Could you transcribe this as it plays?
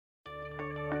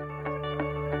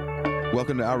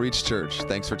Welcome to Outreach Church.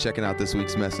 Thanks for checking out this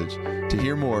week's message. To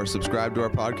hear more, subscribe to our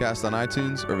podcast on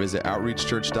iTunes or visit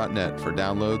outreachchurch.net for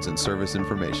downloads and service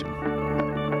information.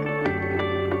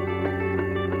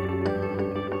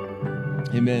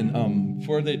 Amen.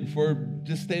 For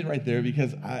just stay right there,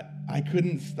 because I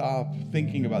couldn't stop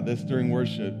thinking about this during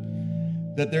worship,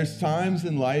 that there's times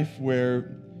in life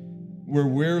where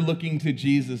we're looking to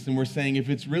Jesus and we're saying, if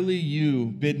it's really you,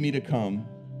 bid me to come.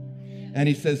 And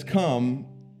he says, come,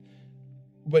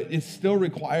 but it still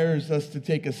requires us to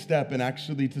take a step and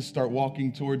actually to start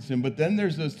walking towards him. But then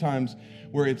there's those times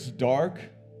where it's dark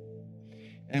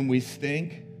and we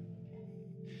stink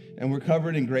and we're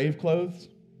covered in grave clothes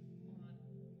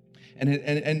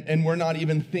and we're not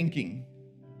even thinking.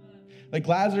 Like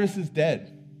Lazarus is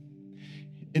dead.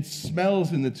 It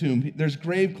smells in the tomb. There's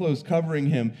grave clothes covering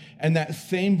him. And that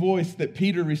same voice that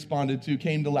Peter responded to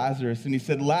came to Lazarus, and he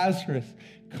said, Lazarus,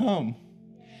 come.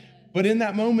 But in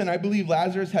that moment, I believe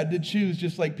Lazarus had to choose,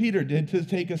 just like Peter did, to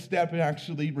take a step and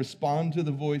actually respond to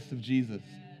the voice of Jesus.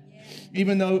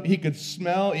 Even though he could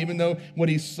smell, even though what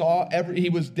he saw, he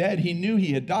was dead. He knew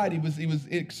he had died. He was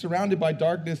surrounded by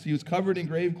darkness. He was covered in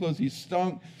grave clothes. He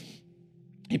stunk.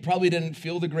 He probably didn't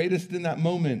feel the greatest in that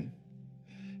moment.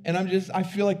 And I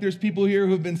feel like there's people here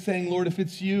who have been saying, Lord, if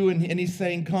it's you, and he's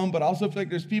saying, come, but I also feel like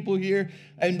there's people here,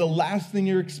 and the last thing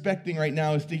you're expecting right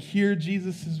now is to hear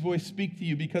Jesus' voice speak to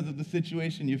you because of the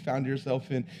situation you found yourself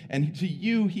in. And to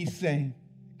you, he's saying,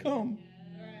 come.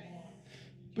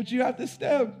 But you have to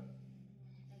step.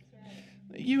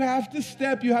 You have to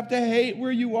step. You have to hate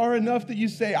where you are enough that you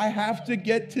say, I have to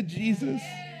get to Jesus.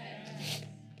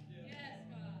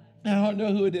 I don't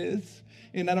know who it is,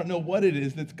 and I don't know what it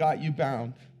is that's got you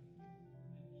bound.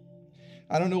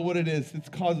 I don't know what it is that's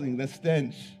causing the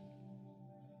stench,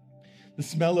 the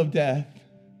smell of death.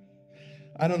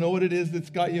 I don't know what it is that's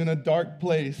got you in a dark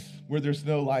place where there's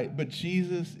no light, but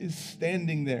Jesus is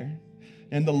standing there,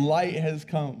 and the light has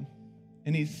come,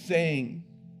 and he's saying,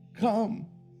 come.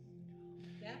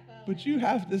 But you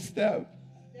have to step.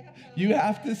 You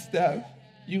have to step.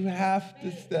 You have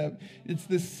to step. It's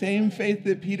the same faith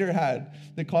that Peter had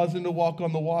that caused him to walk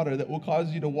on the water, that will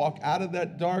cause you to walk out of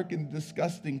that dark and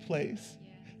disgusting place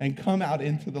and come out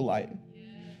into the light.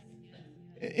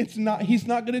 He's not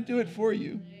going to do it for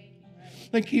you.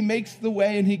 Like, he makes the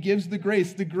way and he gives the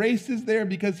grace. The grace is there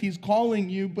because he's calling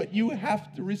you, but you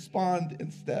have to respond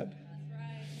and step.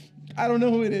 I don't know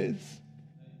who it is.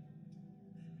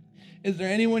 Is there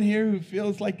anyone here who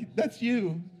feels like that's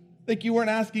you? Like you weren't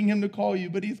asking him to call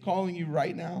you, but he's calling you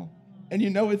right now. And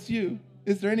you know it's you.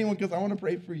 Is there anyone? Because I want to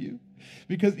pray for you.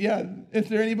 Because, is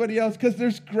there anybody else? Because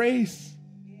there's grace.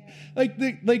 Like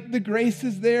the grace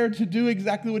is there to do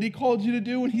exactly what he called you to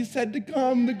do when he said to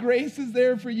come. The grace is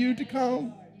there for you to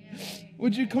come.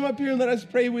 Would you come up here and let us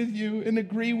pray with you and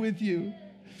agree with you?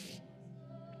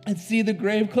 And see the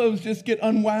grave clothes just get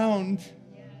unwound.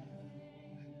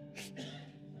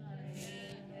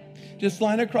 Just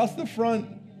line across the front.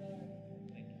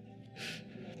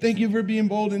 Thank you for being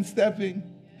bold and stepping.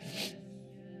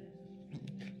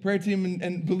 Prayer team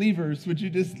and believers, would you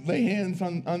just lay hands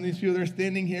on these people that are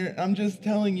standing here? I'm just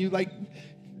telling you, like,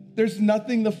 there's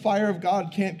nothing the fire of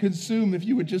God can't consume if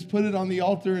you would just put it on the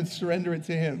altar and surrender it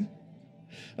to him.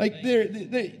 Like,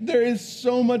 there is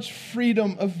so much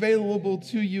freedom available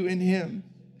to you in him.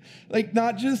 Like,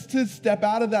 not just to step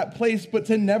out of that place, but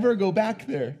to never go back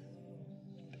there.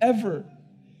 Ever.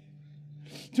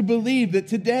 To believe that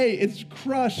today it's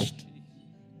crushed.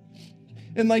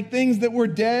 And like things that were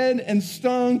dead and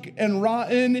stunk and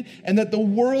rotten, and that the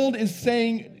world is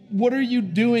saying, what are you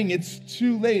doing? It's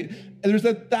too late. And there's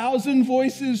 1,000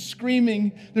 voices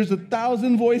screaming. There's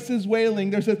 1,000 voices wailing.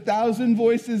 There's 1,000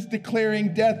 voices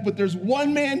declaring death, but there's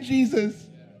one man, Jesus.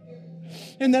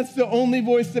 And that's the only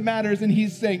voice that matters. And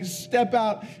he's saying, step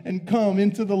out and come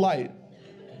into the light.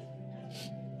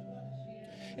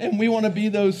 And we want to be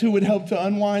those who would help to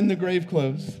unwind the grave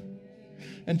clothes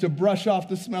and to brush off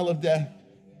the smell of death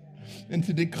and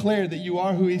to declare that you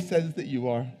are who he says that you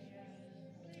are.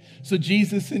 So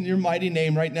Jesus, in your mighty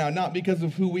name right now, not because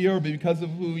of who we are, but because of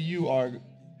who you are,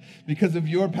 because of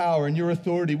your power and your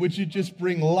authority, would you just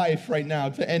bring life right now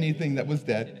to anything that was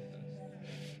dead?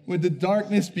 Would the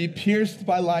darkness be pierced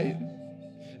by light?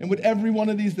 And would every one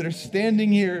of these that are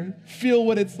standing here feel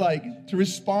what it's like to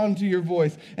respond to your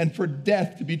voice and for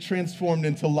death to be transformed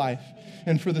into life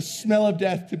and for the smell of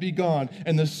death to be gone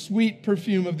and the sweet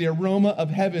perfume of the aroma of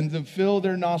heaven to fill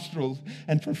their nostrils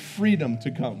and for freedom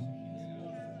to come.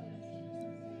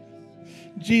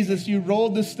 Jesus, you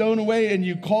rolled the stone away and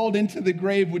you called into the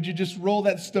grave. Would you just roll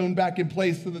that stone back in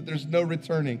place so that there's no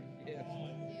returning?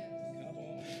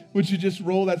 Would you just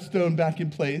roll that stone back in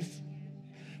place?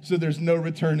 so there's no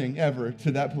returning ever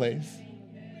to that place.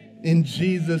 In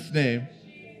Jesus' name.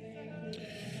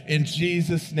 In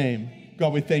Jesus' name.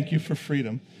 God, we thank you for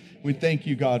freedom. We thank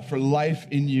you, God, for life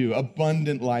in you,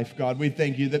 abundant life, God. We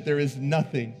thank you that there is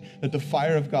nothing that the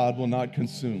fire of God will not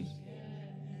consume.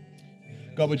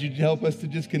 God, would you help us to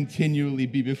just continually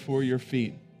be before your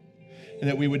feet and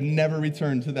that we would never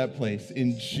return to that place.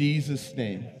 In Jesus'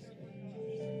 name.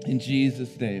 In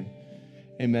Jesus' name.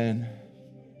 Amen.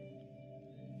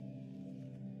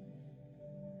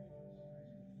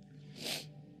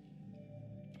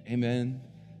 Amen.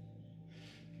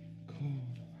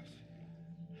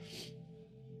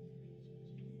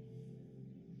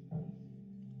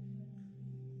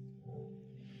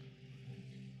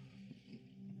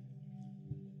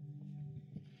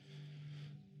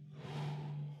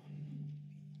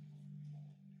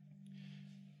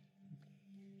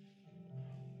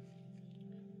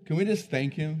 Can we just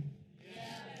thank him?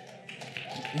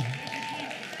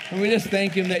 Can we just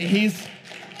thank him that he's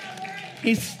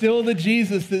still the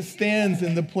Jesus that stands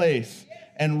in the place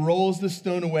and rolls the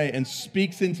stone away and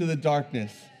speaks into the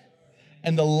darkness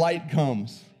and the light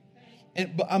comes.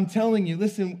 But I'm telling you,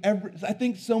 listen, I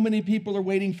think so many people are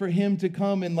waiting for him to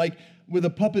come and like with a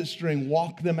puppet string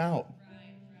walk them out.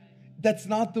 That's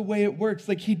not the way it works.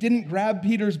 Like he didn't grab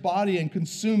Peter's body and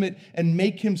consume it and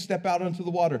make him step out onto the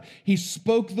water. He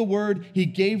spoke the word. He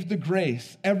gave the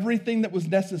grace. Everything that was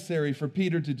necessary for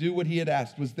Peter to do what he had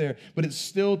asked was there, but it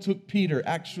still took Peter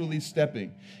actually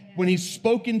stepping. When he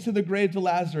spoke into the grave to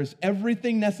Lazarus,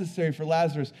 everything necessary for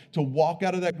Lazarus to walk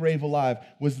out of that grave alive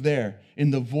was there in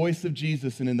the voice of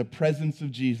Jesus and in the presence of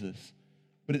Jesus.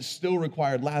 But it still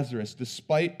required Lazarus,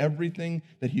 despite everything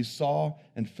that he saw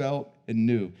and felt and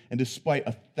knew, and despite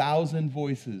 1,000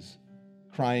 voices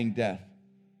crying death,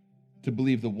 to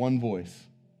believe the one voice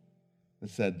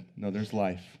that said, no, there's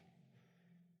life.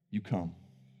 You come.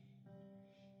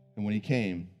 And when he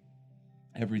came,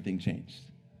 everything changed.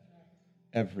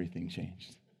 Everything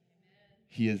changed.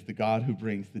 He is the God who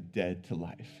brings the dead to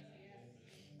life.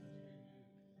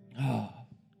 Oh.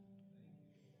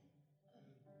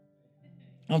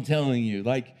 I'm telling you,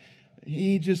 like,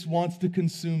 he just wants to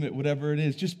consume it, whatever it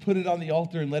is. Just put it on the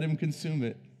altar and let him consume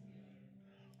it.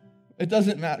 It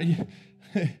doesn't matter.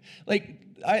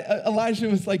 Elijah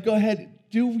was like, go ahead,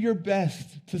 do your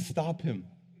best to stop him.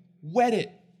 Wet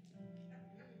it.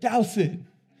 Douse it.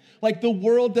 Like the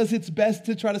world does its best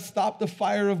to try to stop the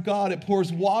fire of God. It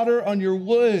pours water on your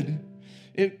wood.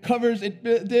 It covers, it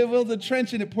builds a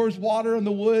trench and it pours water on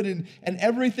the wood and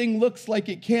everything looks like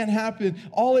it can't happen.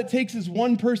 All it takes is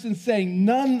one person saying,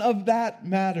 none of that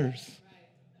matters,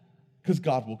 because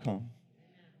God will come.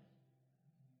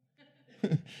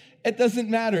 It doesn't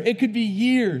matter. It could be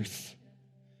years.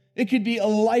 It could be a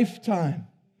lifetime.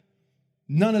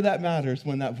 None of that matters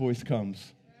when that voice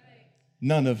comes.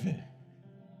 None of it.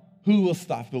 Who will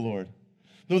stop the Lord?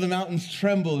 Though the mountains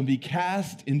tremble and be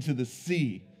cast into the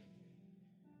sea.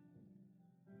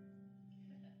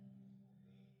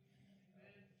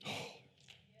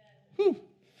 Whew.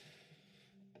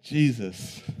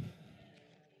 Jesus.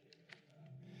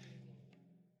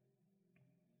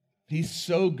 He's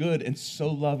so good and so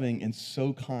loving and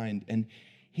so kind, and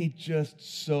he just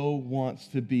so wants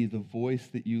to be the voice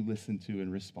that you listen to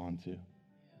and respond to.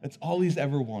 That's all he's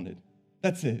ever wanted.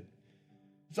 That's it.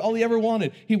 That's all he ever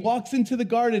wanted. He walks into the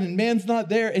garden and man's not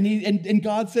there, and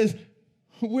God says,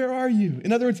 where are you?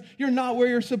 In other words, you're not where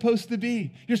you're supposed to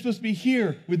be. You're supposed to be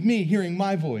here with me, hearing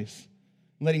my voice.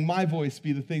 Letting my voice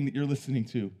be the thing that you're listening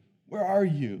to. Where are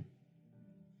you?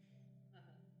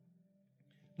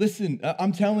 Listen,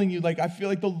 I'm telling you, like, I feel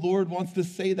like the Lord wants to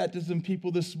say that to some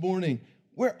people this morning.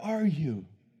 Where are you?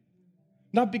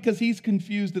 Not because he's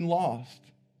confused and lost,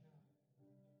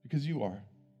 because you are.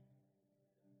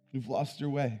 You've lost your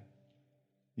way.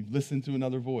 You've listened to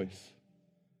another voice,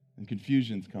 and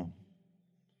confusion's come.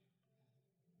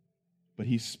 But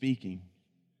he's speaking,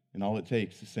 and all it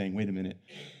takes is saying, wait a minute,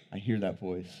 I hear that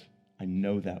voice. I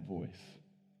know that voice.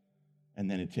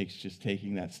 And then it takes just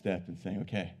taking that step and saying,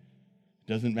 okay,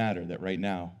 it doesn't matter that right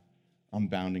now I'm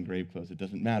bound in grave clothes. It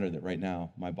doesn't matter that right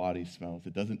now my body smells.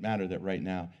 It doesn't matter that right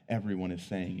now everyone is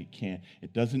saying it can't.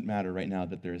 It doesn't matter right now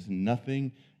that there is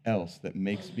nothing else that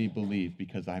makes me believe,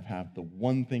 because I have the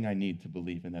one thing I need to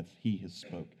believe, and that's he has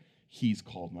spoke. He's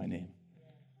called my name.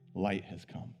 Light has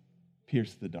come.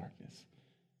 Pierce the darkness.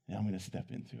 And I'm going to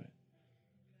step into it.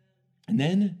 And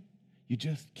then you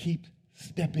just keep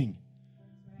stepping.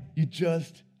 You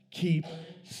just keep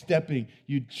stepping.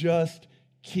 You just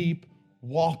keep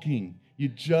walking. You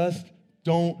just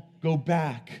don't go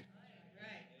back.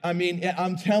 I mean,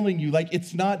 I'm telling you, like,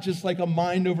 it's not just like a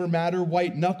mind over matter,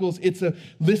 white knuckles. It's a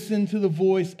listen to the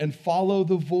voice and follow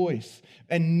the voice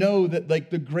and know that,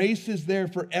 like, the grace is there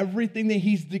for everything that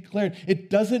he's declared. It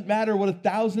doesn't matter what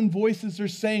 1,000 voices are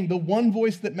saying. The one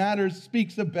voice that matters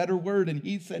speaks a better word. And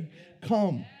he said,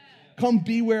 come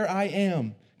be where I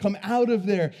am. Come out of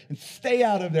there and stay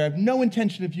out of there. I have no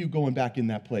intention of you going back in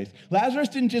that place. Lazarus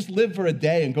didn't just live for a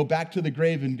day and go back to the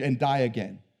grave and die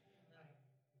again.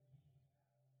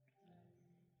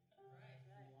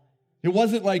 It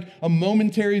wasn't like a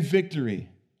momentary victory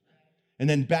and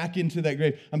then back into that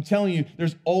grave. I'm telling you,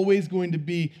 there's always going to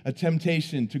be a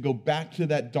temptation to go back to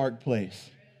that dark place.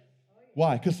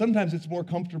 Why? Because sometimes it's more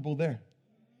comfortable there.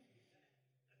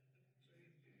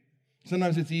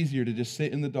 Sometimes it's easier to just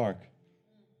sit in the dark,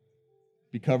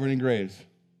 be covered in graves,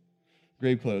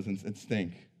 grave clothes, and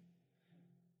stink.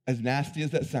 As nasty as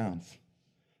that sounds,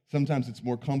 sometimes it's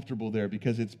more comfortable there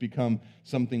because it's become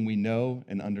something we know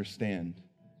and understand.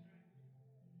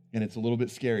 And it's a little bit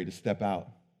scary to step out.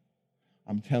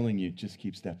 I'm telling you, just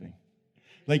keep stepping.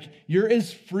 Like, you're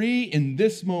as free in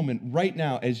this moment right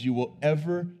now as you will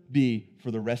ever be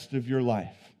for the rest of your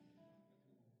life.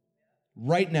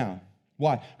 Right now.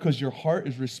 Why? Because your heart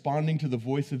is responding to the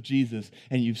voice of Jesus,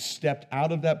 and you've stepped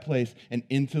out of that place and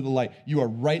into the light. You are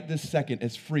right this second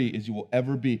as free as you will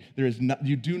ever be.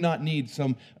 You do not need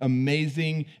some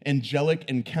amazing angelic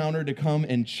encounter to come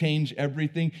and change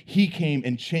everything. He came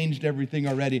and changed everything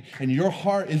already, and your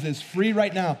heart is as free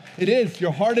right now. It is.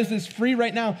 Your heart is as free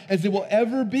right now as it will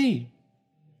ever be.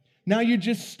 Now you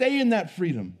just stay in that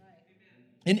freedom.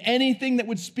 And anything that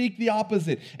would speak the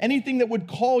opposite, anything that would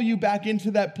call you back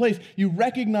into that place, you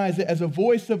recognize it as a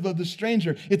voice of the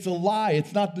stranger. It's a lie.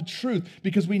 It's not the truth,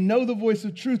 because we know the voice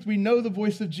of truth. We know the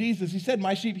voice of Jesus. He said,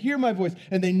 my sheep hear my voice,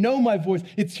 and they know my voice.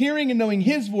 It's hearing and knowing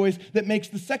his voice that makes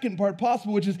the second part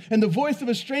possible, which is, and the voice of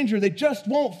a stranger, they just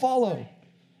won't follow.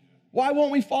 Why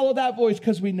won't we follow that voice?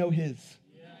 Because we know his.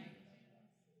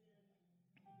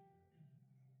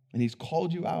 And he's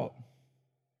called you out.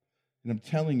 And I'm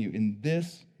telling you, in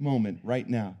this moment right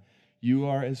now, you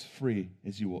are as free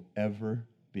as you will ever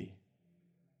be.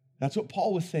 That's what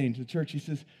Paul was saying to the church. He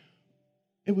says,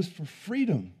 it was for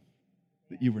freedom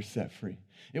that you were set free.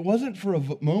 It wasn't for a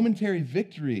momentary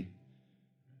victory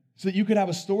so that you could have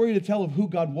a story to tell of who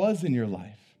God was in your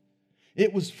life.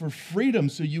 It was for freedom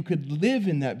so you could live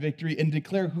in that victory and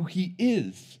declare who he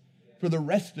is for the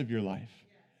rest of your life.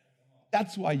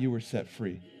 That's why you were set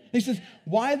free. He says,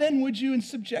 why then would you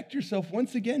subject yourself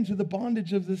once again to the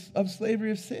bondage of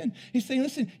slavery of sin? He's saying,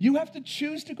 listen, you have to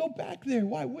choose to go back there.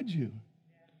 Why would you?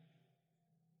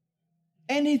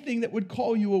 Anything that would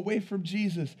call you away from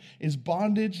Jesus is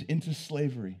bondage into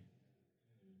slavery.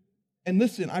 And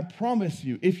listen, I promise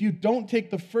you, if you don't take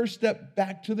the first step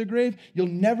back to the grave, you'll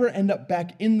never end up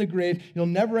back in the grave. You'll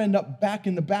never end up back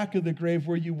in the back of the grave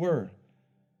where you were.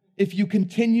 If you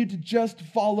continue to just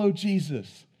follow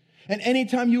Jesus. And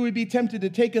anytime you would be tempted to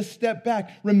take a step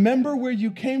back, remember where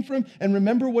you came from and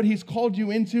remember what he's called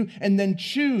you into, and then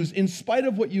choose, in spite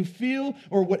of what you feel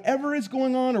or whatever is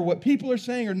going on or what people are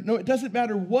saying, or no, it doesn't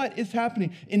matter what is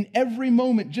happening. In every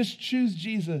moment, just choose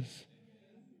Jesus.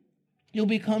 You'll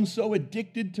become so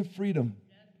addicted to freedom.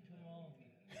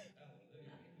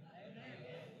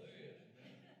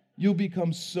 You'll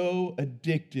become so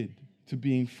addicted to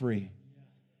being free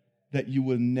that you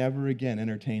will never again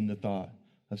entertain the thought.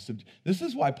 This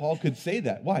is why Paul could say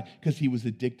that. Why? Because he was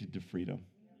addicted to freedom.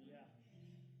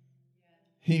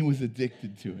 He was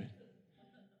addicted to it.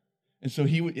 And so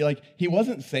he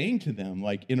wasn't saying to them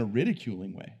like in a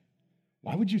ridiculing way,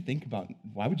 why would you think about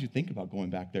going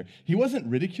back there? He wasn't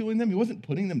ridiculing them. He wasn't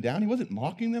putting them down. He wasn't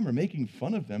mocking them or making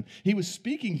fun of them. He was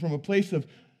speaking from a place of,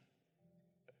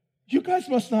 you guys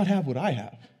must not have what I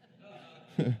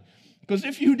have. Because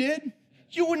if you did,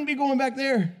 you wouldn't be going back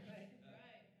there.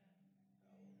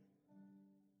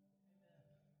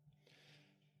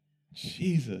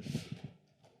 Jesus.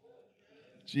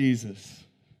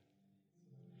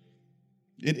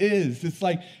 It is. It's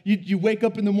like you wake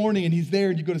up in the morning and he's there,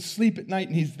 and you go to sleep at night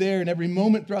and he's there, and every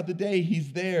moment throughout the day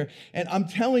he's there. And I'm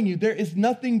telling you, there is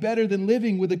nothing better than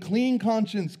living with a clean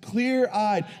conscience,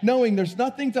 clear-eyed, knowing there's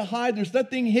nothing to hide, there's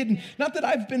nothing hidden. Not that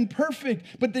I've been perfect,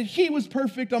 but that he was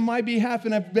perfect on my behalf,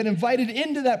 and I've been invited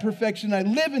into that perfection. I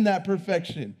live in that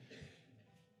perfection.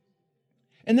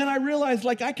 And then I realized,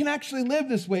 like, I can actually live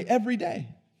this way every day.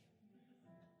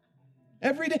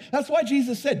 Every day. That's why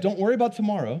Jesus said, don't worry about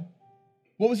tomorrow.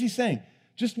 What was he saying?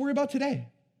 Just worry about today.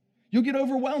 You'll get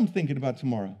overwhelmed thinking about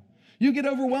tomorrow. You get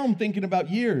overwhelmed thinking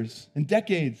about years and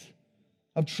decades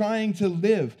of trying to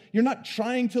live. You're not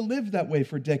trying to live that way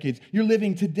for decades. You're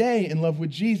living today in love with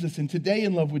Jesus, and today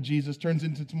in love with Jesus turns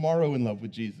into tomorrow in love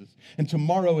with Jesus. And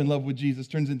tomorrow in love with Jesus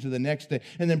turns into the next day.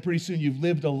 And then pretty soon you've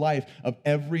lived a life of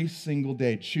every single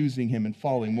day choosing him and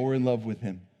falling more in love with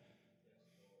him.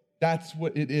 That's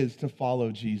what it is to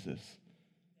follow Jesus.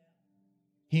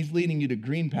 He's leading you to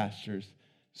green pastures,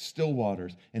 still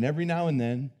waters, and every now and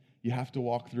then you have to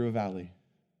walk through a valley.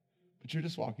 But you're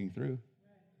just walking through.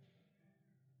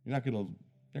 You're not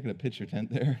gonna pitch your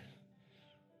tent there.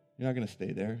 You're not gonna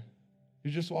stay there.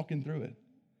 You're just walking through it.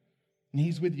 And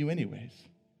he's with you anyways.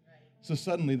 So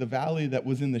suddenly the valley that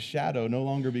was in the shadow no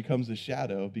longer becomes a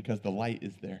shadow because the light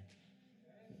is there.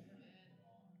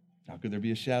 How could there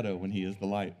be a shadow when he is the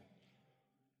light?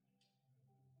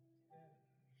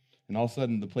 And all of a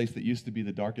sudden, the place that used to be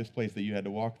the darkest place that you had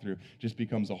to walk through just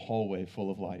becomes a hallway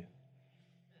full of light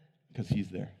because he's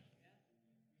there.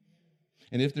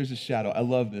 And if there's a shadow, I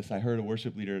love this. I heard a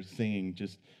worship leader singing,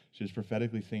 she was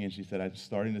prophetically singing. She said, I'm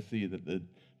starting to see that the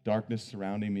darkness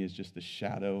surrounding me is just the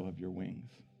shadow of your wings.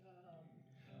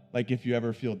 Like if you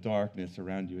ever feel darkness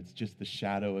around you, it's just the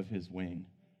shadow of his wing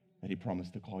that he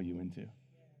promised to call you into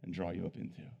and draw you up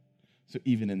into. So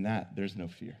even in that, there's no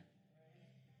fear.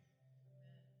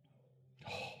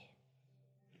 Oh,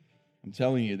 I'm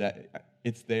telling you that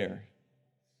it's there.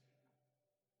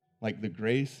 Like the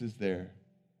grace is there.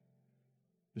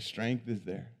 The strength is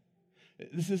there.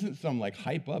 This isn't some like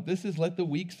hype up. This is let the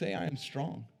weak say I am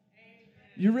strong. Amen.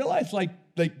 You realize like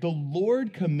the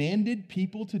Lord commanded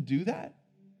people to do that?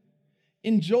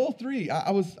 In Joel 3,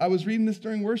 I was reading this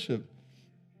during worship.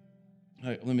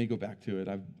 Let me go back to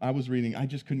it. I was reading. I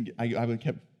just couldn't. I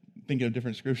kept thinking of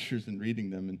different scriptures and reading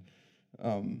them.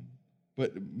 And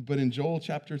but in Joel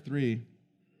chapter 3,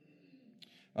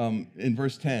 in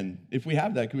verse 10, if we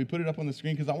have that, can we put it up on the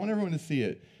screen? Because I want everyone to see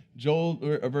it. Joel,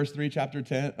 verse 3, chapter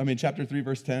 3,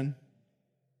 verse 10.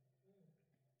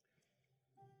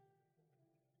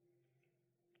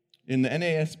 In the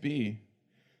NASB,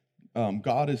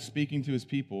 God is speaking to his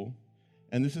people,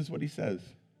 and this is what he says.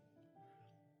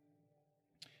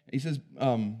 He says,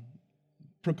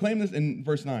 proclaim this in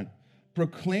verse 9.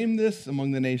 Proclaim this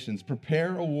among the nations.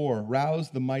 Prepare a war.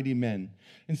 Rouse the mighty men.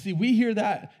 And see, we hear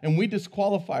that and we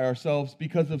disqualify ourselves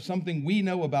because of something we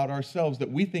know about ourselves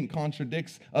that we think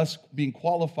contradicts us being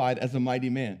qualified as a mighty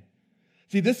man.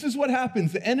 See, this is what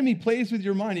happens. The enemy plays with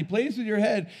your mind. He plays with your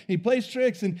head. He plays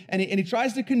tricks, and he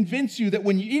tries to convince you that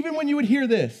even when you would hear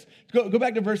this, go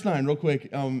back to verse 9 real quick,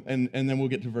 and then we'll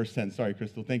get to verse 10. Sorry,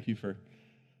 Crystal. Thank you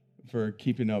for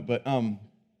keeping up. But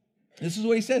this is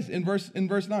what he says in verse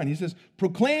 9. He says,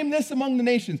 proclaim this among the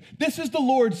nations. This is the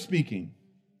Lord speaking.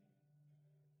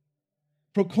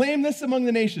 Proclaim this among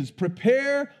the nations.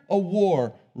 Prepare a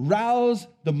war. Rouse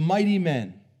the mighty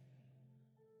men.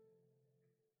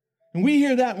 And we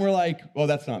hear that and we're like, well,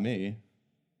 that's not me.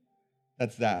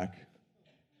 That's Zach.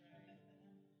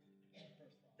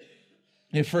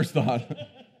 Yeah, first thought.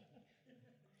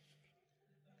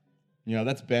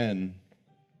 That's Ben.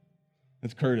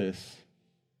 That's Curtis.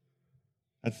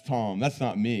 That's Tom. That's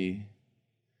not me.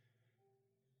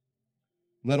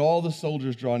 Let all the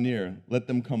soldiers draw near. Let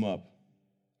them come up.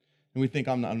 And we think,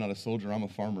 I'm not a soldier. I'm a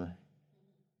farmer.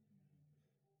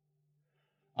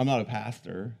 I'm not a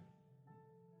pastor.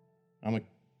 I'm a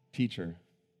teacher.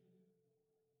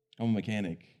 I'm a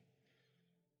mechanic.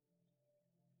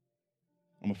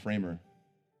 I'm a framer.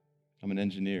 I'm an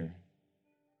engineer.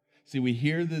 See, we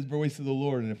hear the voice of the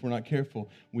Lord, and if we're not careful,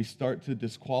 we start to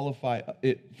disqualify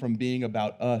it from being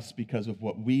about us because of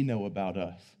what we know about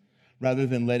us, rather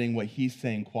than letting what he's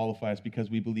saying qualify us because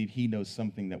we believe he knows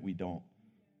something that we don't.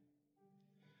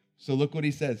 So look what he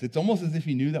says. It's almost as if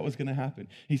he knew that was going to happen.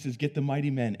 He says, get the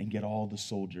mighty men and get all the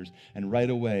soldiers. And right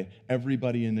away,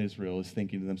 everybody in Israel is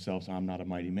thinking to themselves, I'm not a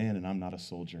mighty man and I'm not a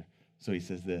soldier. So he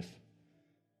says this,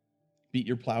 beat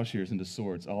your plowshares into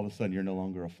swords. All of a sudden, you're no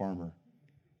longer a farmer.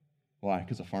 Why?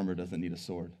 Because a farmer doesn't need a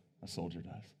sword. A soldier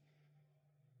does.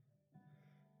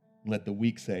 Let the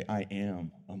weak say, I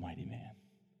am a mighty man.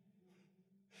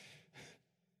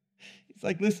 He's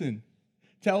like, listen,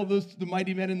 tell the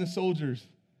mighty men and the soldiers,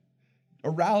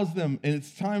 arouse them, and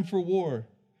it's time for war.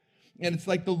 And it's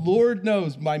like the Lord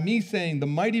knows by me saying the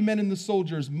mighty men and the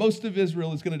soldiers, most of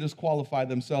Israel is going to disqualify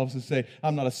themselves and say,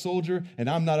 I'm not a soldier and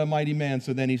I'm not a mighty man.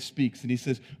 So then he speaks and he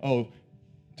says, to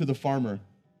the farmer,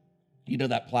 you know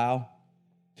that plow?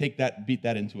 Take that, beat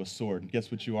that into a sword. And guess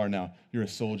what you are now? You're a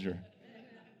soldier.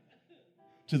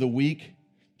 To the weak,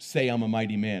 say I'm a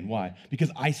mighty man. Why? Because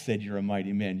I said you're a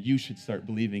mighty man. You should start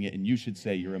believing it, and you should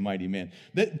say you're a mighty man.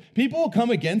 That people will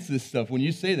come against this stuff when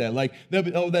you say that. Like, they'll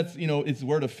be, oh, that's, it's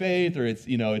word of faith, or it's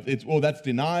that's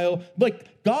denial.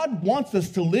 Like, God wants us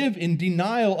to live in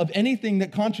denial of anything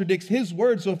that contradicts his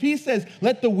word. So if he says,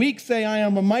 let the weak say I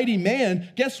am a mighty man,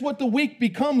 guess what the weak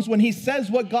becomes when he says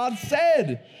what God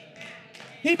said?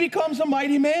 He becomes a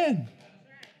mighty man.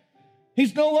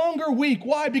 He's no longer weak.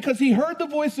 Why? Because he heard the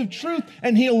voice of truth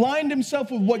and he aligned himself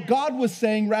with what God was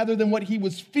saying rather than what he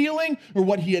was feeling or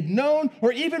what he had known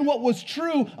or even what was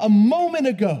true a moment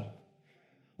ago.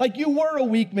 Like, you were a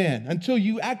weak man until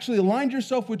you actually aligned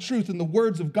yourself with truth and the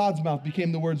words of God's mouth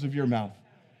became the words of your mouth.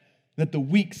 Let the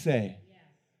weak say,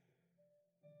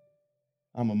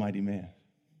 I'm a mighty man.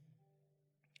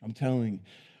 I'm telling,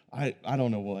 I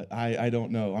don't know what. I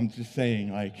don't know. I'm just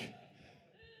saying, like,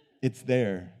 it's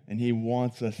there, and he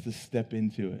wants us to step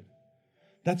into it.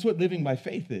 That's what living by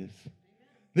faith is.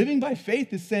 Living by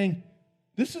faith is saying,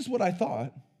 this is what I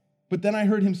thought, but then I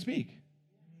heard him speak.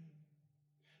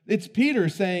 It's Peter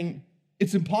saying,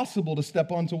 it's impossible to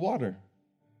step onto water,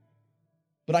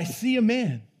 but I see a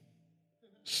man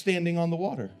standing on the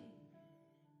water.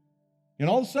 And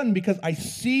all of a sudden, because I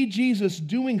see Jesus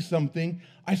doing something,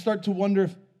 I start to wonder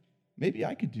if maybe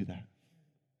I could do that.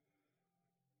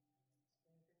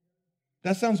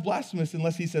 That sounds blasphemous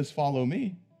unless he says, follow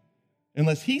me.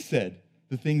 Unless he said,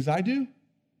 the things I do,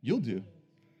 you'll do.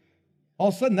 All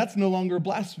of a sudden, that's no longer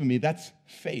blasphemy. That's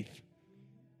faith.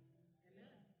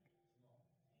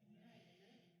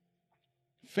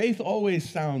 Faith always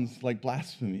sounds like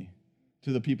blasphemy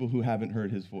to the people who haven't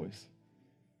heard his voice.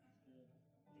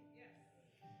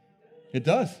 It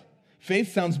does.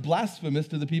 Faith sounds blasphemous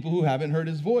to the people who haven't heard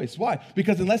his voice. Why?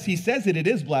 Because unless he says it, it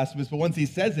is blasphemous. But once he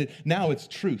says it, now it's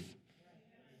truth.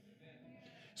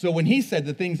 So when he said,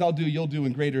 the things I'll do, you'll do,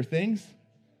 and greater things,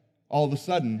 all of a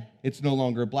sudden, it's no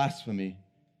longer blasphemy.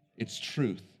 It's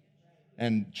truth.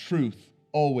 And truth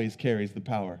always carries the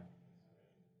power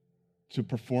to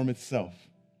perform itself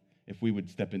if we would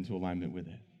step into alignment with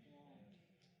it.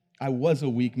 I was a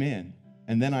weak man,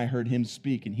 and then I heard him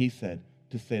speak, and he said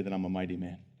to say that I'm a mighty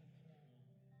man.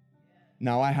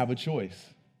 Now I have a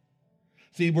choice.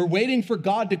 See, we're waiting for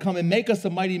God to come and make us a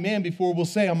mighty man before we'll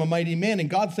say I'm a mighty man. And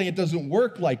God's saying it doesn't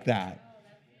work like that.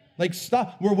 Like,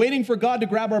 stop. We're waiting for God to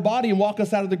grab our body and walk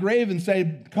us out of the grave and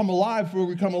say, come alive before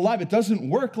we come alive. It doesn't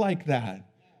work like that.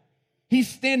 He's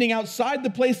standing outside the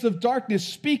place of darkness,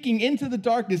 speaking into the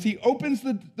darkness. He opens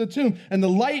the tomb and the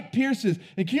light pierces.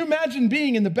 And can you imagine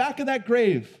being in the back of that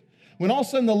grave when all of a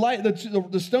sudden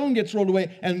the stone gets rolled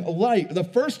away and light, the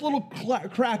first little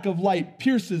crack of light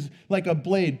pierces like a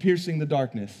blade piercing the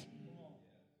darkness.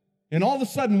 And all of a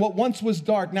sudden, what once was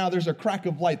dark, now there's a crack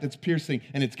of light that's piercing,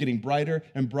 and it's getting brighter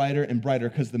and brighter and brighter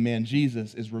because the man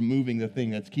Jesus is removing the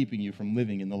thing that's keeping you from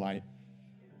living in the light.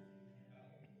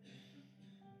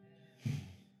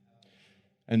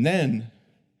 And then,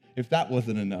 if that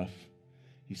wasn't enough,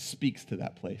 he speaks to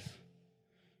that place.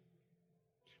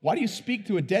 Why do you speak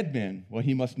to a dead man? Well,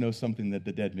 he must know something that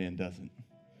the dead man doesn't.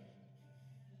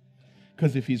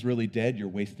 Because if he's really dead, you're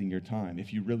wasting your time.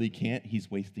 If you really can't,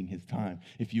 he's wasting his time.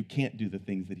 If you can't do the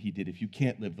things that he did, if you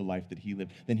can't live the life that he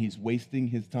lived, then he's wasting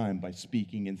his time by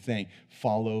speaking and saying,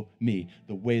 follow me.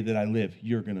 The way that I live,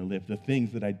 you're going to live. The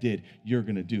things that I did, you're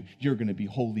going to do. You're going to be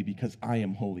holy because I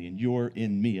am holy, and you're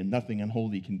in me, and nothing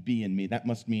unholy can be in me. That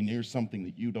must mean there's something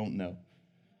that you don't know.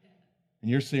 And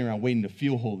you're sitting around waiting to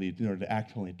feel holy in order to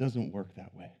act holy. It doesn't work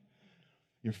that way.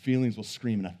 Your feelings will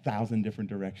scream in 1,000 different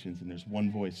directions, and there's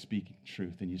one voice speaking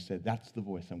truth. And you say, that's the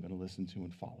voice I'm going to listen to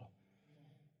and follow.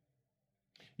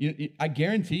 I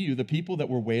guarantee you the people that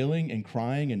were wailing and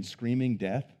crying and screaming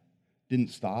death didn't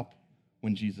stop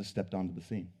when Jesus stepped onto the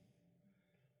scene.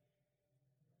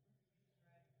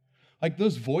 Like,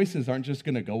 those voices aren't just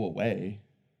going to go away.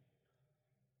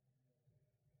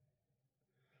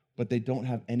 But they don't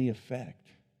have any effect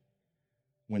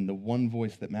when the one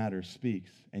voice that matters speaks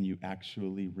and you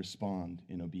actually respond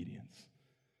in obedience.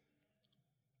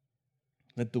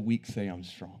 Let the weak say, I'm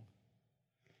strong.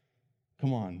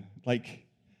 Come on,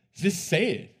 just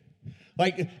say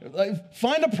it.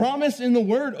 Find a promise in the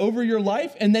word over your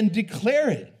life and then declare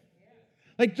it.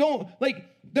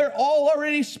 They're all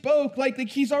already spoke.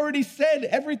 He's already said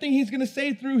everything he's going to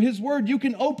say through his word. You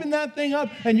can open that thing up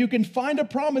and you can find a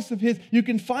promise of his. You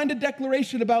can find a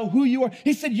declaration about who you are.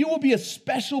 He said, you will be a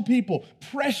special people,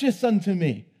 precious unto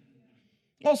me.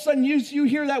 All of a sudden, you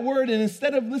hear that word, and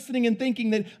instead of listening and thinking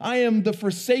that I am the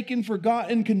forsaken,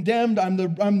 forgotten, condemned, I'm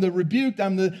the rebuked,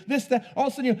 I'm the this, that, all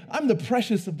of a sudden, I'm the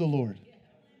precious of the Lord.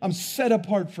 I'm set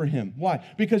apart for him. Why?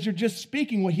 Because you're just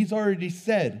speaking what he's already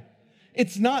said.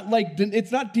 It's not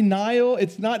denial.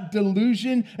 It's not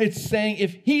delusion. It's saying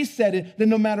if he said it, then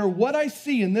no matter what I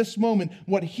see in this moment,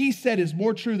 what he said is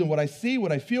more true than what I see,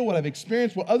 what I feel, what I've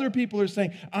experienced, what other people are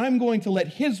saying. I'm going to let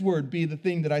his word be the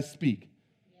thing that I speak.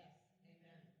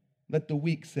 Let the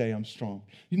weak say I'm strong.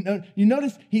 You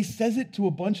notice he says it to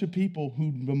a bunch of people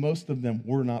who most of them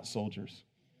were not soldiers.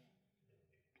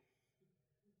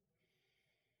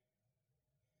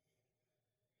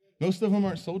 Most of them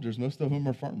aren't soldiers. Most of them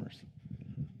are farmers.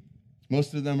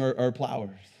 Most of them are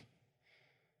plowers.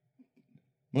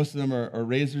 Most of them are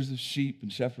raisers of sheep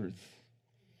and shepherds.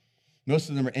 Most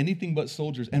of them are anything but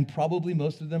soldiers, and probably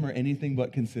most of them are anything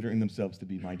but considering themselves to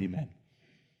be mighty men.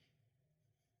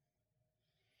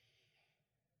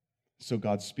 So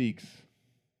God speaks.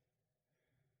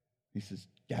 He says,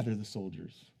 gather the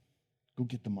soldiers. Go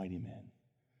get the mighty men.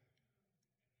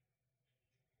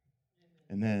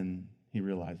 And then he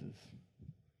realizes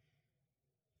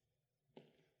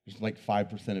there's like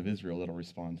 5% of Israel that'll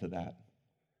respond to that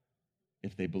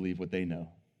if they believe what they know,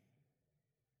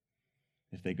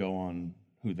 if they go on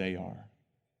who they are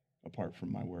apart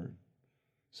from my word.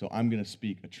 So I'm going to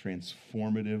speak a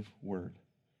transformative word.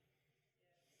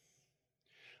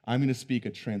 I'm going to speak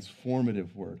a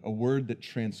transformative word, a word that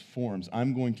transforms.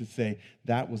 I'm going to say,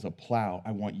 that was a plow.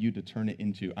 I want you to turn it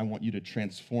into, I want you to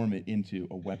transform it into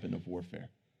a weapon of warfare.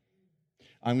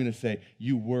 I'm going to say,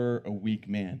 you were a weak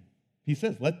man. He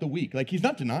says, let the weak. Like, he's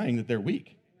not denying that they're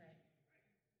weak.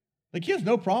 Like, he has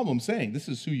no problem saying, this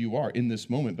is who you are in this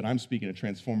moment, but I'm speaking a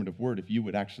transformative word. If you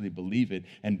would actually believe it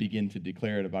and begin to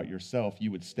declare it about yourself,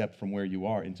 you would step from where you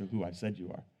are into who I've said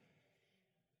you are.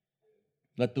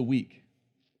 Let the weak.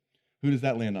 Who does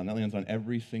that land on? That lands on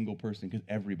every single person because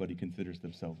everybody considers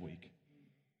themselves weak.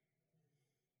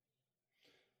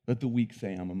 Let the weak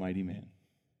say, I'm a mighty man.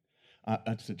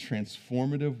 It's a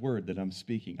transformative word that I'm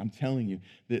speaking. I'm telling you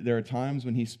that there are times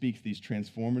when he speaks these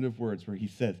transformative words where he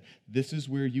says, this is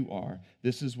where you are.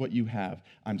 This is what you have.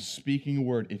 I'm speaking a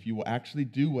word. If you will actually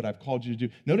do what I've called you to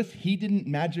do. Notice he didn't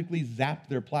magically zap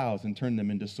their plows and turn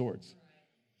them into swords.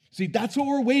 See, that's what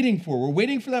we're waiting for. We're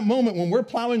waiting for that moment when we're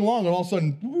plowing along and all of a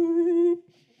sudden, whoop,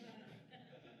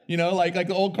 you know, like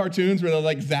the old cartoons where they'll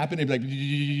like zap it and it'd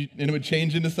be like, and it would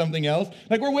change into something else.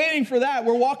 Like we're waiting for that.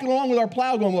 We're walking along with our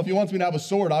plow going, well, if he wants me to have a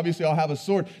sword, obviously I'll have a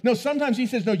sword. No, sometimes he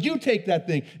says, no, you take that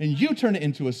thing and you turn it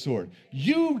into a sword.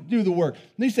 You do the work.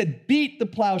 And he said, beat the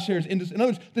plowshares into, in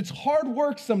other words, it's hard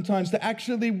work sometimes to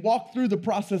actually walk through the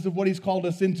process of what he's called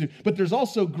us into. But there's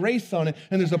also grace on it.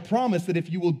 And there's a promise that if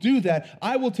you will do that,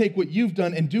 I will take what you've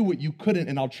done and do what you couldn't,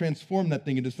 and I'll transform that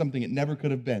thing into something it never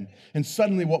could have been. And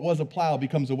suddenly what was a plow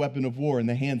becomes a weapon of war in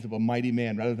the hands of a mighty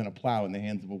man rather than a plow in the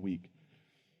hands of a weak.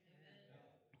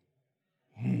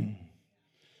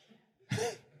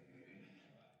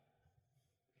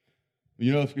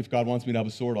 You know, if God wants me to have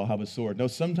a sword, I'll have a sword. No,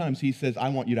 sometimes he says, I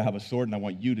want you to have a sword and I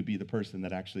want you to be the person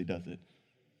that actually does it.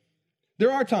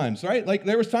 There are times, right? Like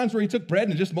there was times where he took bread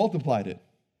and just multiplied it.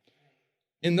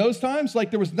 In those times,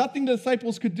 like there was nothing the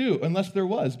disciples could do unless there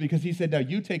was, because he said, now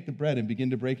you take the bread and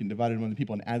begin to break and divide it among the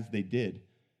people. And as they did,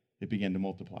 it began to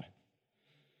multiply.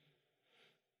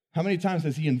 How many times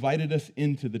has he invited us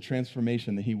into the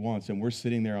transformation that he wants, and we're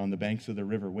sitting there on the banks of the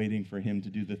river waiting for him to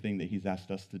do the thing that he's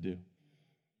asked us to do?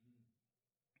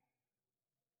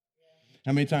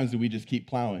 How many times do we just keep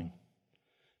plowing,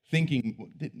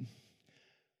 thinking,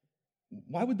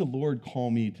 why would the Lord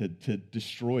call me to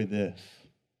destroy this?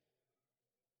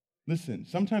 Listen,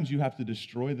 sometimes you have to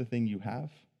destroy the thing you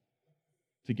have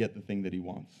to get the thing that he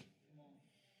wants.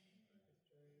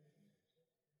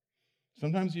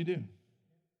 Sometimes you do.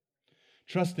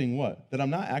 Trusting what? That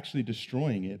I'm not actually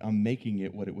destroying it, I'm making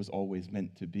it what it was always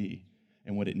meant to be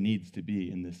and what it needs to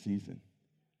be in this season.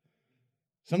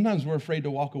 Sometimes we're afraid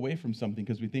to walk away from something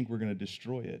because we think we're going to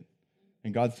destroy it.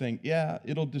 And God's saying, yeah,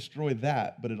 it'll destroy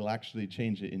that, but it'll actually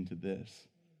change it into this.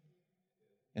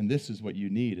 And this is what you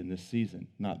need in this season,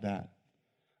 not that.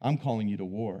 I'm calling you to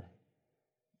war.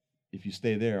 If you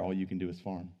stay there, all you can do is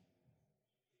farm.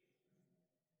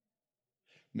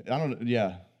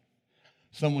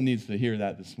 Someone needs to hear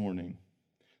that this morning.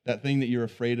 That thing that you're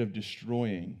afraid of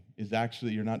destroying is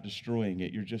actually, you're not destroying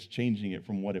it. You're just changing it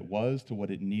from what it was to what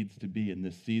it needs to be in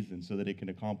this season so that it can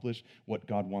accomplish what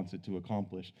God wants it to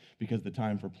accomplish. Because the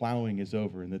time for plowing is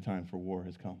over and the time for war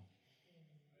has come.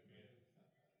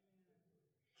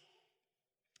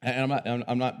 And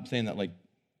I'm not saying that like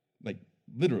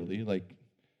literally, like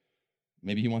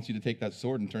maybe he wants you to take that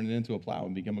sword and turn it into a plow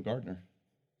and become a gardener.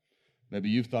 Maybe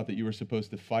you've thought that you were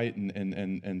supposed to fight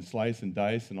and slice and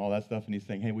dice and all that stuff, and he's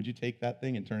saying, hey, would you take that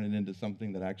thing and turn it into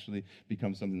something that actually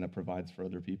becomes something that provides for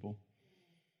other people?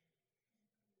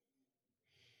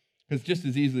 Because just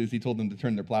as easily as he told them to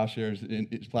turn their plowshares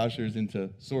into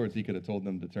swords, he could have told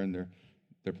them to turn their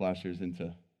plowshares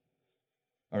into,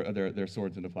 or their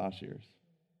swords into plowshares.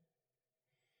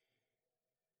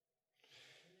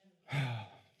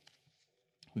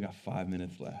 We got 5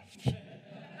 minutes left.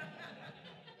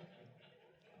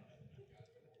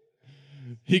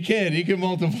 He can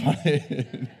multiply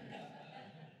it.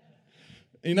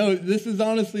 You know, this is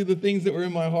honestly the things that were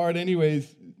in my heart anyways.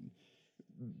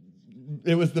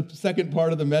 It was the second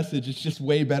part of the message. It's just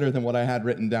way better than what I had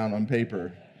written down on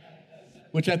paper,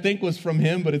 which I think was from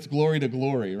him, but it's glory to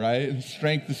glory, right?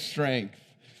 Strength to strength,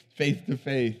 faith to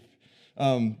faith.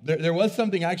 There was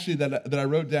something actually that I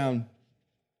wrote down,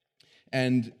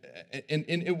 and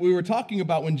we were talking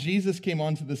about when Jesus came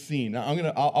onto the scene. Now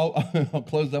I'll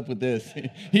close up with this.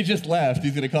 He just left.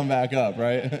 He's gonna come back up,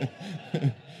 right?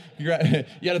 You had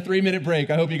a 3-minute break.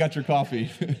 I hope you got your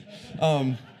coffee.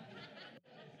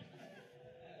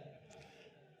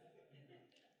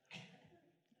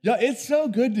 Yeah, it's so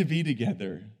good to be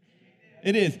together.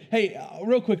 It is. Hey,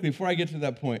 real quickly, before I get to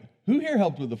that point, who here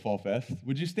helped with the Fall Fest?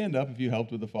 Would you stand up if you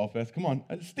helped with the Fall Fest? Come on,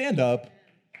 stand up.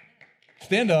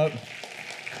 Stand up.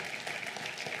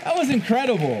 That was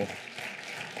incredible.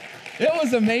 It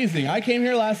was amazing. I came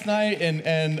here last night,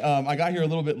 and I got here a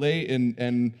little bit late,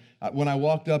 and when I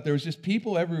walked up, there was just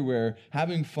people everywhere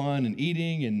having fun and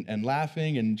eating and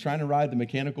laughing and trying to ride the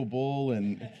mechanical bull,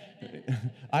 and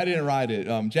I didn't ride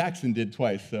it. Jackson did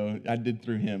twice, so I did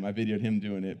through him. I videoed him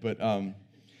doing it. But, man,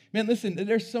 listen,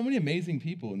 there's so many amazing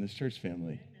people in this church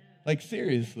family. Like,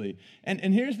 seriously.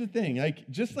 And here's the thing. Like,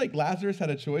 just like Lazarus had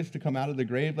a choice to come out of the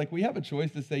grave, like, we have a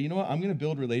choice to say, you know what, I'm going to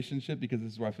build relationship because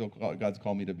this is where I feel God's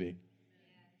called me to be.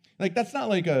 Like, that's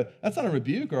not a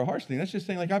rebuke or a harsh thing. That's just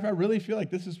saying, like, if I really feel like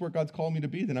this is where God's called me to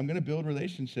be, then I'm going to build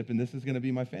relationship, and this is going to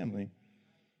be my family.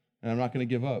 And I'm not going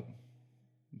to give up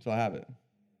until I have it.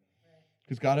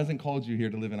 Because God hasn't called you here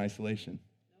to live in isolation.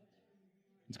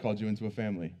 He's called you into a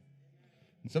family.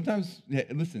 And sometimes,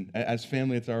 listen, as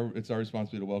family, it's our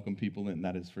responsibility to welcome people in,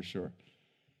 that is for sure.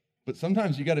 But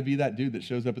sometimes you got to be that dude that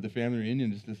shows up at the family reunion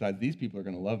and just decides these people are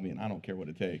going to love me, and I don't care what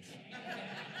it takes.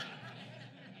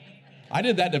 I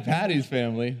did that to Patty's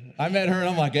family. I met her, and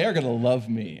I'm like, they're going to love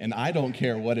me, and I don't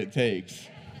care what it takes.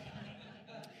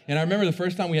 And I remember the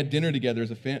first time we had dinner together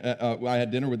I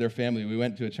had dinner with their family. We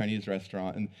went to a Chinese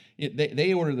restaurant, and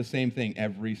they order the same thing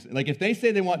like if they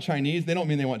say they want Chinese, they don't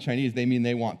mean they want Chinese. They mean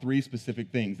they want 3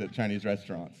 specific things at Chinese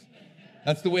restaurants.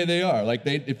 That's the way they are. Like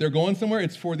if they're going somewhere,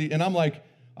 it's for and I'm like,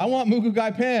 I want mugu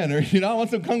gai pan, or I want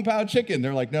some kung pao chicken.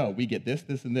 They're like, no, we get this,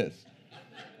 this, and this.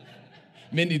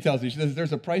 Mindy tells me, she says,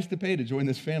 there's a price to pay to join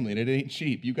this family, and it ain't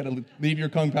cheap. You got to leave your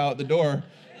kung pao at the door.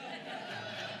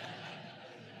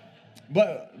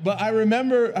 But I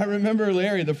remember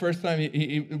Larry the first time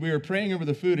we were praying over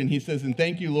the food, and he says, and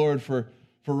thank you, Lord, for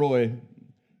Roy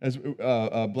as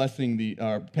blessing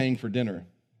paying for dinner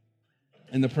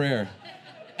in the prayer.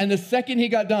 And the second he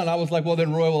got done, I was like, well,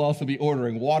 then Roy will also be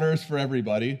ordering waters for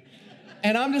everybody.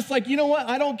 And I'm just like, you know what?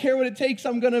 I don't care what it takes.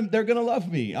 They're gonna love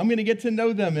me. I'm gonna get to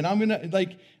know them, and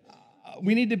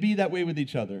we need to be that way with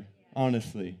each other,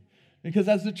 honestly. Because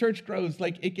as the church grows,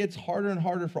 it gets harder and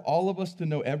harder for all of us to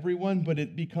know everyone, but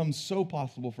it becomes so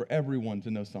possible for everyone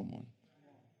to know someone.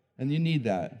 And you need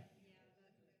that.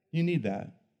 You need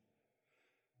that.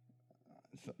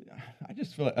 So, I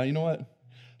just feel like, you know what?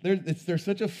 There's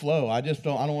such a flow. I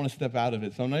don't want to step out of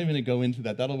it, so I'm not even going to go into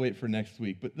that. That'll wait for next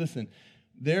week. But listen,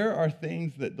 there are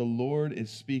things that the Lord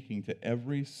is speaking to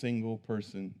every single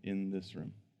person in this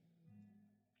room.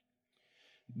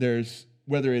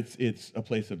 Whether it's a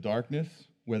place of darkness,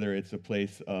 whether it's a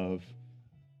place of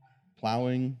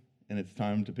plowing and it's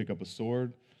time to pick up a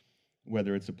sword,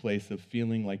 whether it's a place of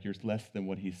feeling like you're less than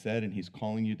what he said and he's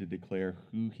calling you to declare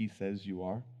who he says you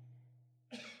are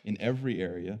in every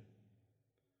area.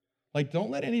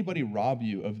 Don't let anybody rob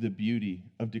you of the beauty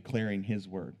of declaring his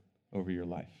word over your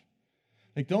life.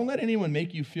 Don't let anyone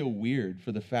make you feel weird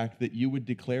for the fact that you would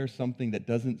declare something that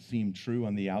doesn't seem true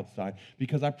on the outside.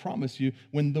 Because I promise you,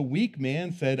 when the weak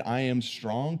man said, I am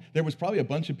strong, there was probably a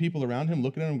bunch of people around him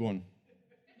looking at him going,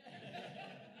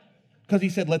 because he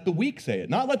said, let the weak say it,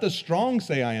 not let the strong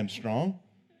say I am strong.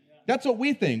 That's what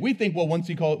we think. We think, well, once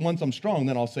I'm strong,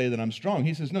 then I'll say that I'm strong.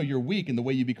 He says, no, you're weak, and the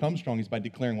way you become strong is by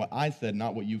declaring what I said,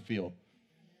 not what you feel.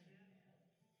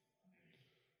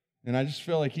 And I just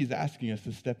feel like he's asking us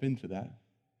to step into that,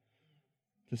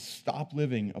 to stop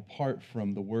living apart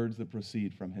from the words that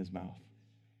proceed from his mouth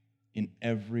in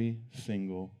every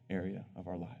single area of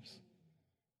our lives.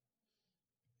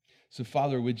 So,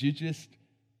 Father, would you just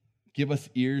give us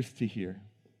ears to hear?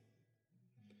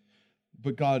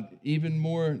 But God, even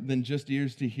more than just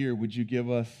ears to hear, would you give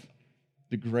us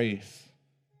the grace.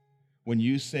 When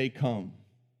you say come,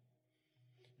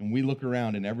 and we look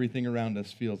around and everything around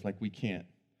us feels like we can't,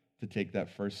 to take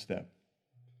that first step,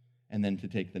 and then to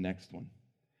take the next one,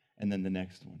 and then the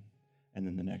next one, and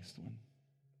then the next one.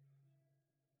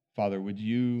 Father, would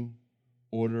you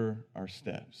order our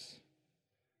steps?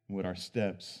 Would our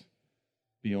steps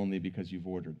be only because you've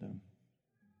ordered them?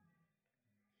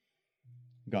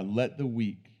 God, let the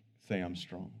weak say I'm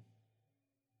strong.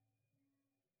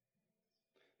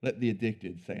 Let the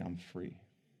addicted say I'm free.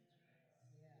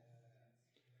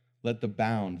 Let the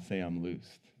bound say I'm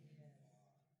loosed.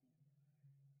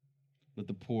 Let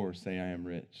the poor say I am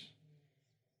rich.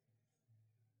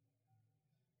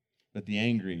 Let the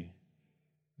angry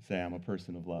say I'm a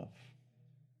person of love.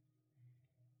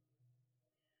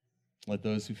 Let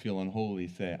those who feel unholy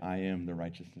say I am the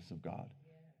righteousness of God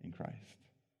in Christ.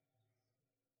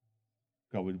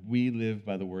 God, would we live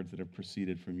by the words that have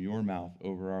proceeded from your mouth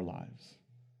over our lives,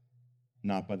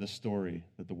 not by the story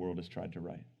that the world has tried to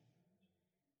write.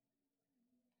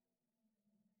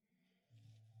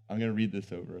 I'm going to read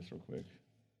this over us real quick.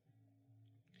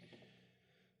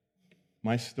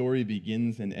 My story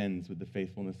begins and ends with the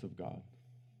faithfulness of God.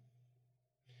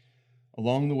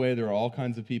 Along the way, there are all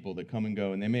kinds of people that come and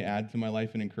go, and they may add to my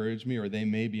life and encourage me, or they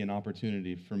may be an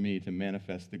opportunity for me to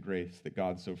manifest the grace that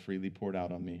God so freely poured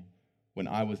out on me when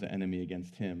I was the enemy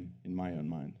against him in my own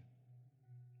mind.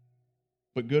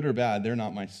 But good or bad, they're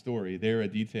not my story. They're a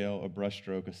detail, a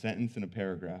brushstroke, a sentence, and a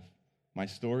paragraph. My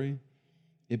story,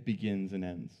 it begins and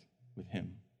ends with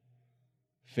him.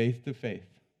 Faith to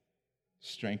faith,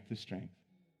 strength to strength,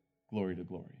 glory to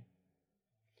glory.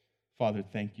 Father,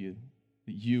 thank you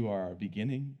that you are our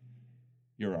beginning,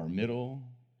 you're our middle,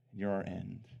 you're our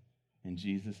end. In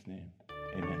Jesus' name,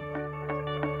 amen.